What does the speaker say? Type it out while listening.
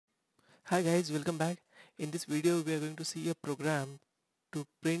Hi guys, welcome back. In this video we are going to see a program to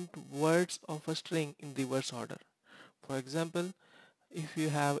print words of a string in reverse order. For example, if you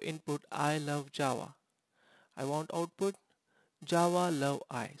have input I love Java, I want output Java love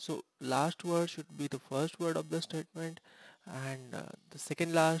I. So last word should be the first word of the statement, and the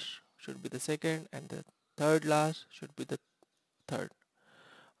second last should be the second, and the third last should be the third.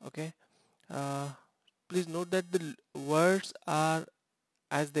 Okay. Uh, Please note that the words are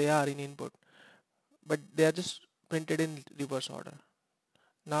as they are in input, but they are just printed in reverse order.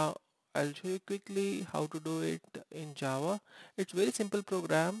 Now I'll show you quickly how to do it in Java. It's very simple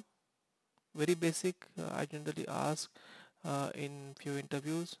program, very basic. I generally ask in few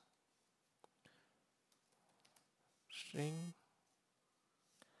interviews. String.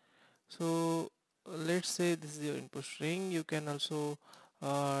 So let's say this is your input string. You can also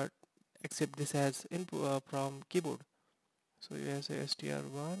uh, accept this as input from keyboard. So you have say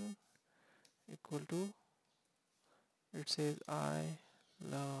str1 equal to, it says I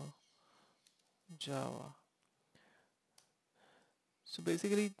love Java. So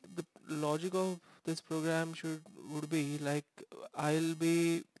basically the logic of this program would be like, I'll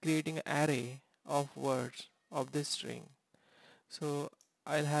be creating an array of words of this string. So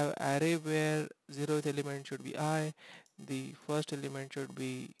I'll have array where zeroth element should be I, the first element should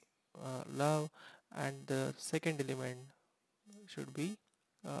be love, and the second element should be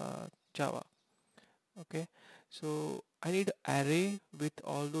Java. Okay, so I need array with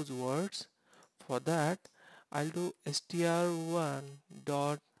all those words. For that I'll do str1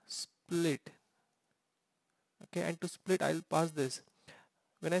 dot split. Okay, and to split I'll pass this.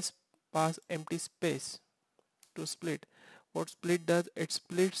 When I pass empty space to split, what split does, it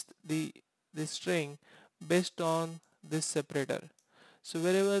splits the string based on this separator. So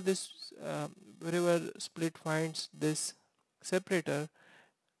wherever split finds this separator,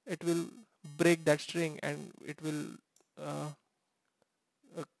 it will break that string, and it will uh,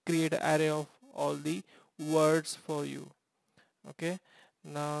 create an array of all the words for you. Okay,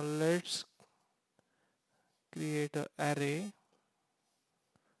 now let's create an array,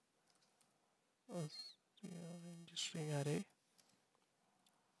 a string array.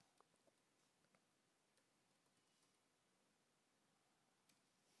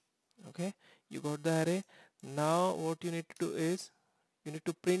 Okay, you got the array. Now what you need to do is, you need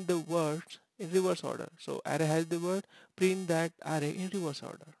to print the words in reverse order. So array has the word, print that array in reverse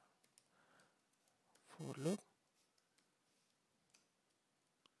order. For loop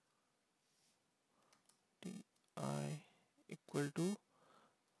ti equal to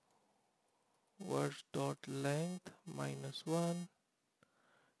words dot length minus 1.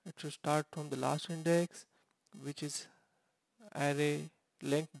 It should start from the last index, which is array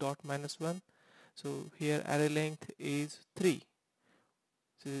length dot minus 1. So here array length is 3.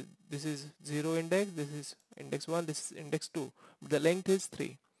 So this is 0 index, this is index 1, this is index 2. The length is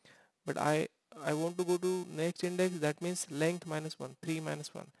 3. But I want to go to next index, that means length minus 1, 3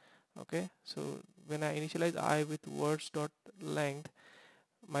 minus 1. Okay, so when I initialize I with words dot length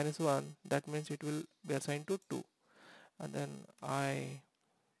minus 1, that means it will be assigned to 2. And then I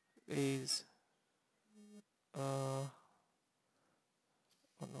is oh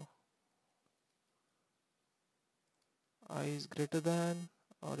no, I is greater than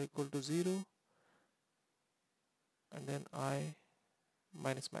or equal to 0, and then I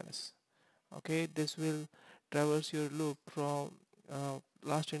minus minus. Okay, this will traverse your loop from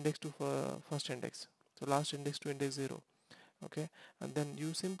last index to first index, so last index to index 0. Okay, and then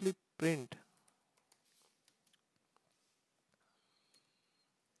you simply print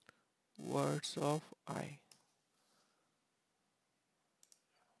words of I.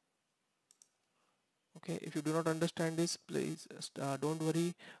 Okay, if you do not understand this, please don't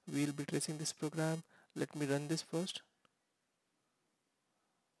worry, we'll be tracing this program. Let me run this first.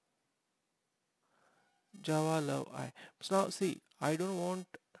 Java love I. So now see, I don't want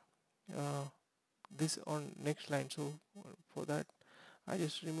uh, this on next line, so for that I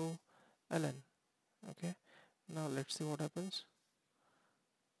just remove ln. Okay, now let's see what happens.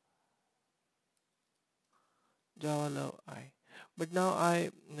 Java love I. But now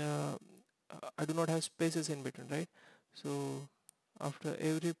I do not have spaces in between, right? So after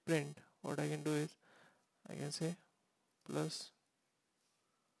every print, what I can do is, I can say plus.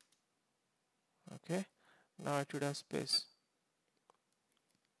 Okay, now it should have space.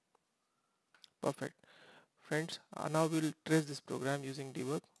 Perfect. Friends, now we'll trace this program using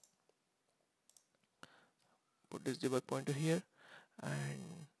debug. Put this debug pointer here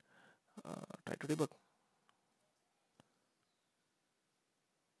and try to debug.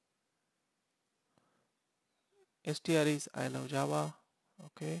 str is I love Java.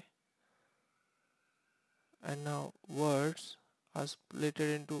 Okay, and now words are split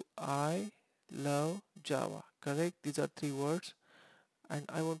into I love Java. Correct? These are three words, and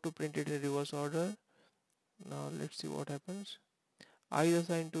I want to print it in reverse order. Now let's see what happens. I is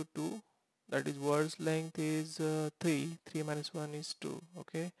assigned to 2, that is words length is 3, 3 minus 1 is 2,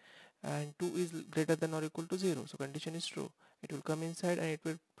 okay, and 2 is greater than or equal to 0, so condition is true. It will come inside and it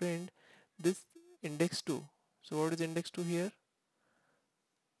will print this index 2. So what is index 2 here?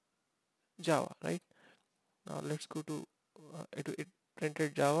 Java, right? Now let's go to it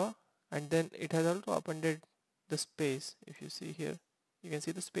printed Java, and then it has also appended the space. If you see here, you can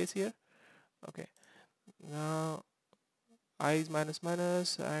see the space here. Okay, now I is minus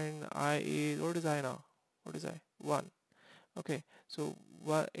minus, and I is, what is I now? What is I? 1. Okay, so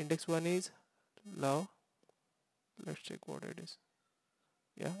index 1 is love. Let's check what it is.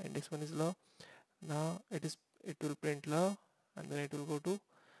 Yeah, index 1 is love. Now it will print love, and then it will go to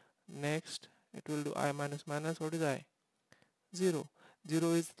next. It will do I minus minus. What is I? 0.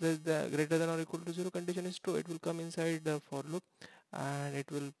 0 is greater than or equal to 0. Condition is true. It will come inside the for loop, and it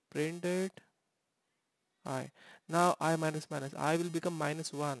will print it I. Now I minus minus. I will become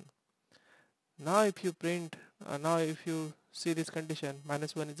minus 1. Now if you print, now if you see this condition,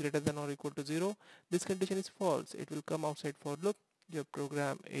 minus 1 is greater than or equal to 0, this condition is false. It will come outside for loop. Your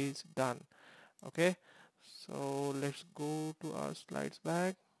program is done. Okay, so let's go to our slides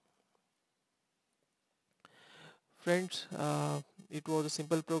back. Friends, it was a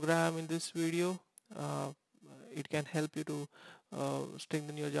simple program in this video. Uh, it can help you to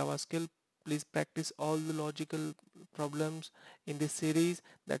strengthen your Java skill. Please practice all the logical problems in this series.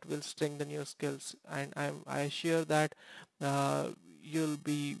 That will strengthen your skills, and I assure that you'll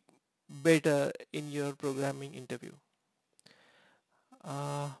be better in your programming interview.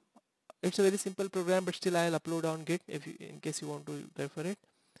 Uh, it's a very simple program, but still I'll upload on Git if you, in case you want to refer it.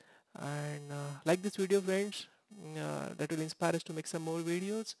 And like this video, friends, that will inspire us to make some more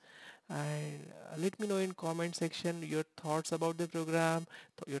videos. And let me know in comment section your thoughts about the program,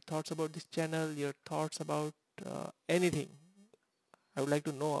 your thoughts about this channel, your thoughts about anything. I would like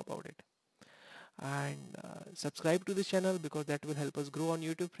to know about it. And subscribe to this channel, because that will help us grow on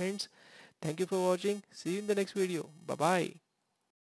YouTube, friends. Thank you for watching. See you in the next video. Bye bye.